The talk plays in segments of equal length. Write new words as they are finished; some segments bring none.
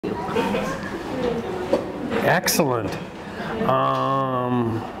Excellent.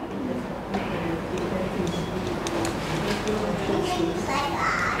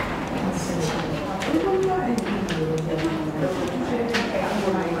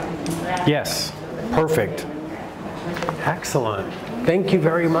 Yes, perfect. Excellent. Thank you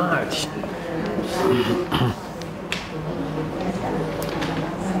very much.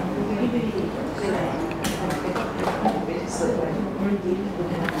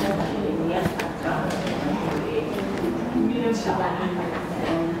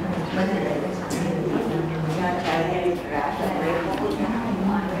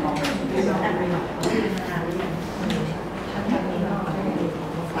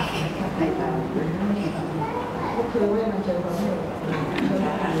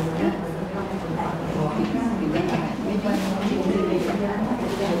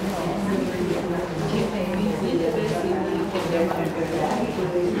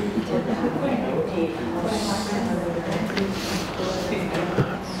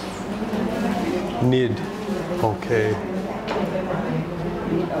 Need. Okay.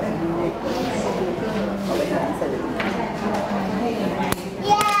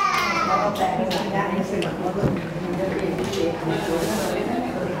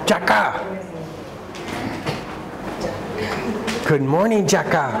 Jaka. Good morning,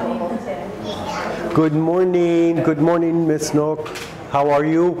 Jaka. Good morning. Good morning, Miss Nook. How are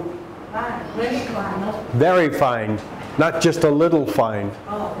you? Very fine. Not just a little fine.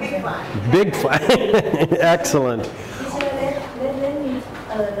 Oh, big fine. Big fine. Excellent.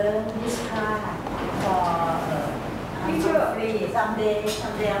 Someday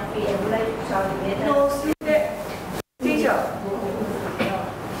I'm free. I would like to show you. No, teacher.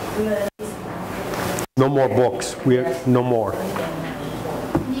 No more books. No more.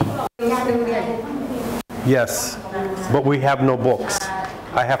 Yes, but we have no books.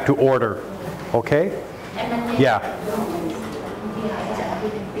 I have to order. Okay? Yeah.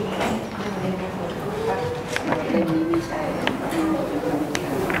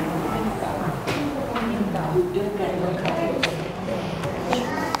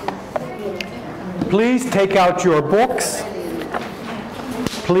 Please take out your books.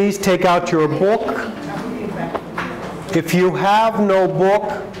 Please take out your book. If you have no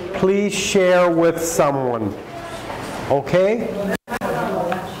book, please share with someone. Okay?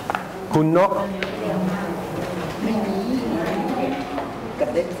 Kun Nok?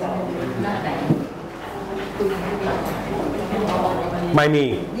 Mai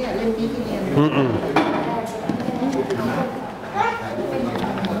Mi?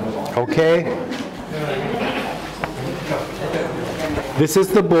 Okay? This is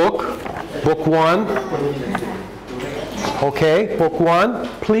the book, book 1. Okay, book 1.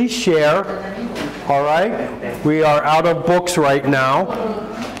 Please share. All right? We are out of books right now.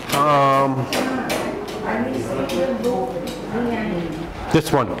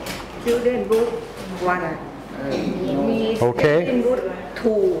 This one. Children book 1. Okay. Children book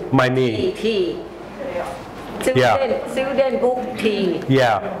 2. Mai Mi. T. Yeah. Children book T.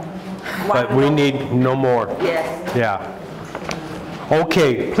 Yeah. But we need no more. Yes. Yeah.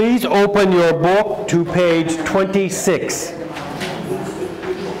 Okay, please open your book to page 26.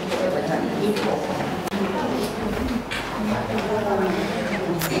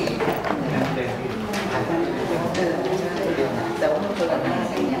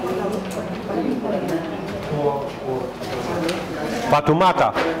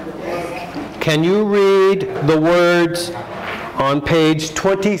 Fatumata, can you read the words on page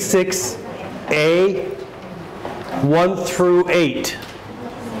 26A, 1 through 8?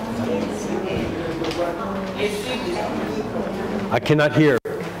 I cannot hear.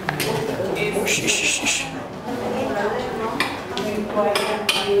 Shh, shh, shh.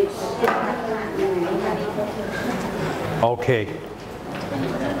 Okay.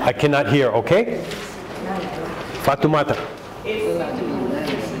 I cannot hear, okay? Fatumata. In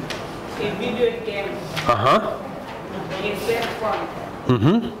video game, Uh-huh. in cell phone,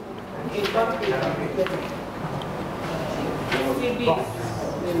 Mm-hmm. in computer, CDs,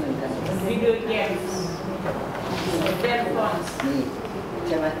 video games, cell phones,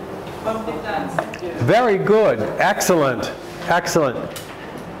 computers. Very good. Excellent. Excellent.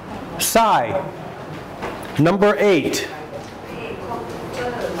 Sai. Number 8.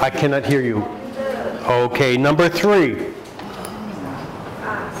 I cannot hear you. Okay, number 3.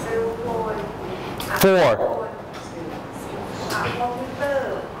 4.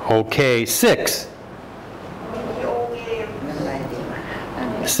 Okay, 6.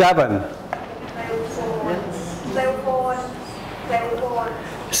 7.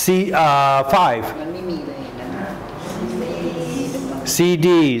 C, 5.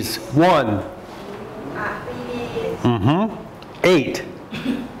 CDs, 1. ซีดี Mm-hmm. 8.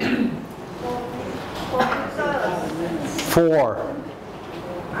 คอมพิวเตอร์ 4.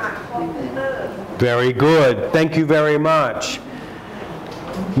 คอมพิวเตอร์ Very good. Thank you very much.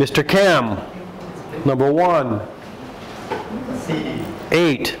 Mr. Cam, number 1. CD,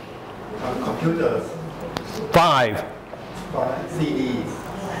 8. computers, 5. CDs,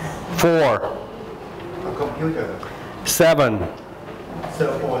 4. computer, 7.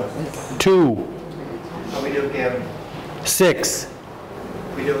 cell phone, 2. video game, 6.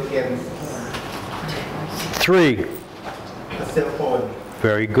 video games, 3. cell phone,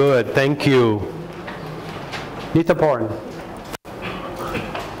 Very good. Thank you. Nithaporn.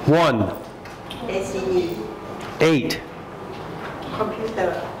 1. ซีดี 8. คอมพิวเตอ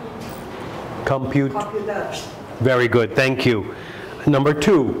ร์ Compute. คอมพิวเตอร์ Very good. Thank you. Number 2.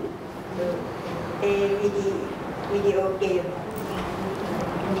 วิดีโอเกม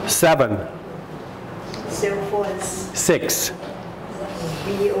 7. เซลโฟน 6.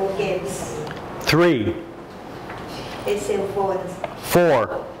 วิดีโอเกม 3. เซลโฟน 4.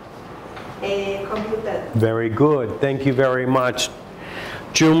 คอมพิวเตอร์ Very good. Thank you very much.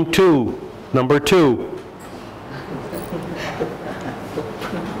 Jum 2. Number 2.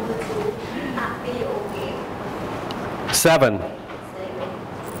 วิดีโอเกม 7.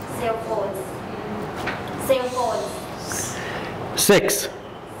 เซลโฟน 6.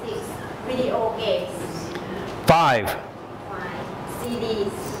 วิดีโอเกม 5. ซีดี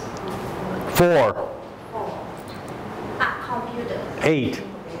 4. คอมพิวเตอร์ 8.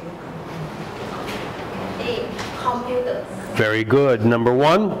 คอมพิวเตอร์ Very good. Number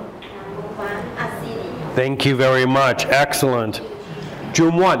 1. ซีดี Thank you very much. Excellent.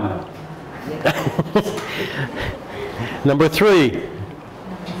 Jum 1. Number 3.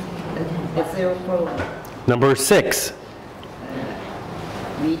 cell phone, Number 6.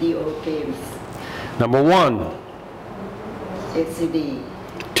 video games, Number 1. CD,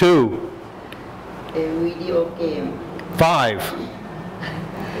 2. video game, 5.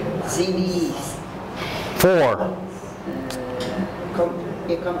 CDs, 4.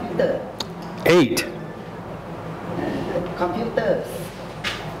 computer, 8. computers,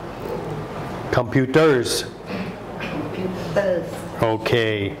 Computers. computers,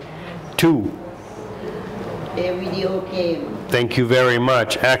 Okay. 2. video game, Thank you very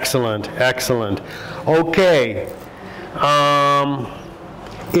much. Excellent. Excellent. Okay.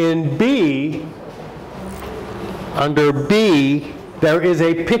 In B, under B, there is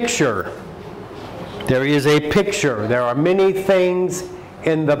a picture. There is a picture. There are many things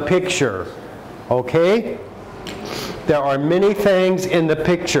in the picture. Okay? There are many things in the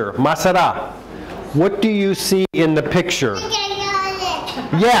picture. Masara, what do you see in the picture?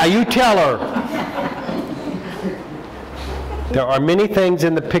 Yeah, you tell her. There are many things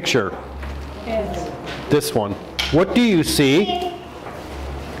in the picture. This one. What do you see? I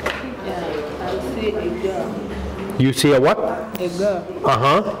see a girl. You see a what? A girl.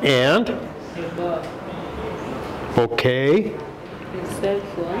 Uh-huh. And? A girl. Okay. A cell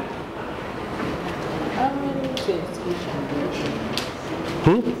phone. How many things we can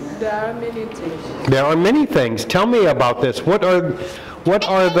do? There are many things. There are many things. Tell me about this. What are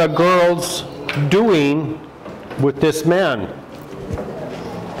the girls doing with this man?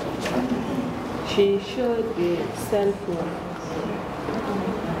 She showed the cell phone.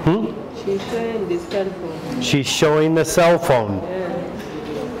 She's showing the cell phone. She's showing the cell phone. Yeah.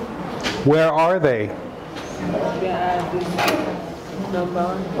 Where are they? They are the number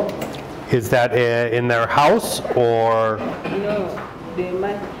 1. Is that in their house or No, they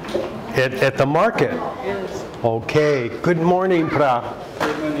might. at the market? Yes. Okay. Good morning, Pra.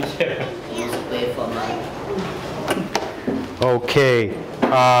 wait for my Okay.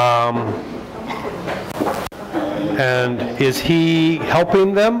 And is he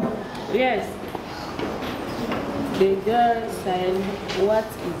helping them? Yes. The girl said, "What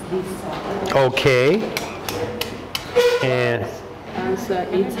is this?" Okay. And Answer,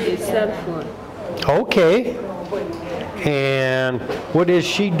 it's a cell phone. okay. And what is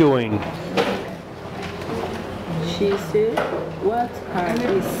she doing? She said, "What are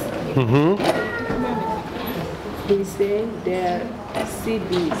these?" He said, "They're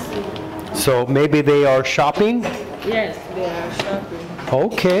CDs." So maybe they are shopping? Yes, they are shopping.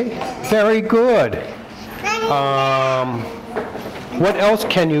 Okay. Very good. What else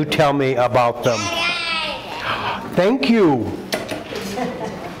can you tell me about them? Thank you.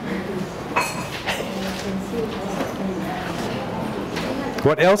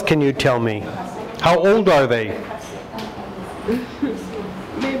 What else can you tell me? How old are they?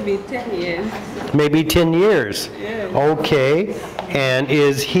 Maybe 10 years. Maybe 10 years. Yeah. Okay. And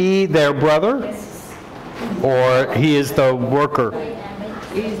is he their brother? Or he is the worker?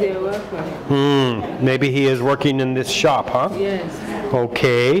 He's a worker. Maybe he is working in this shop, huh? Yes.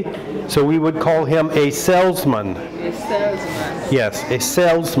 Okay. So we would call him a salesman. A salesman. Yes, a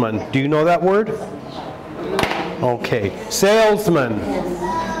salesman. Do you know that word? Okay. Salesman.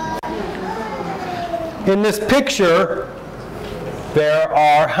 In this picture, there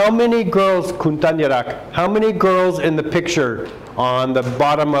are how many girls, Kuntanyarak? How many girls in the picture on the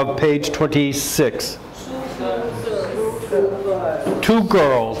bottom of page 26? 2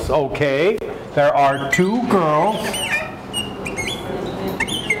 girls, okay. There are 2 girls.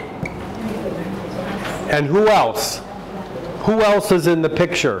 And who else? Who else is in the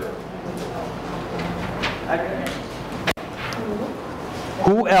picture?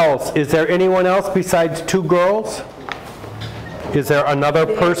 Who else? Is there anyone else besides 2 girls? Is there another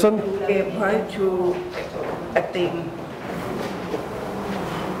person? They point to a thing.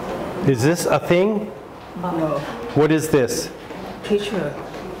 Is this a thing? No. What is this? Teacher.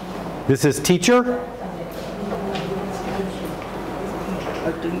 This is teacher?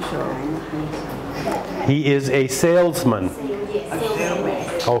 I think so. He is a salesman.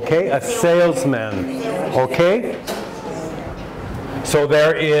 Okay, a salesman. Okay? So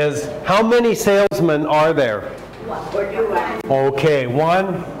there is, how many salesmen are there? Okay,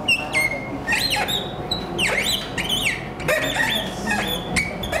 1.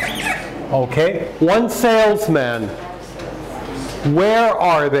 Okay, 1 salesman. Where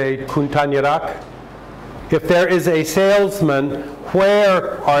are they, Kuntanyarak? If there is a salesman,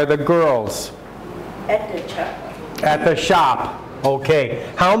 where are the girls? At the shop. At the shop. Okay.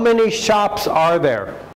 How many shops are there?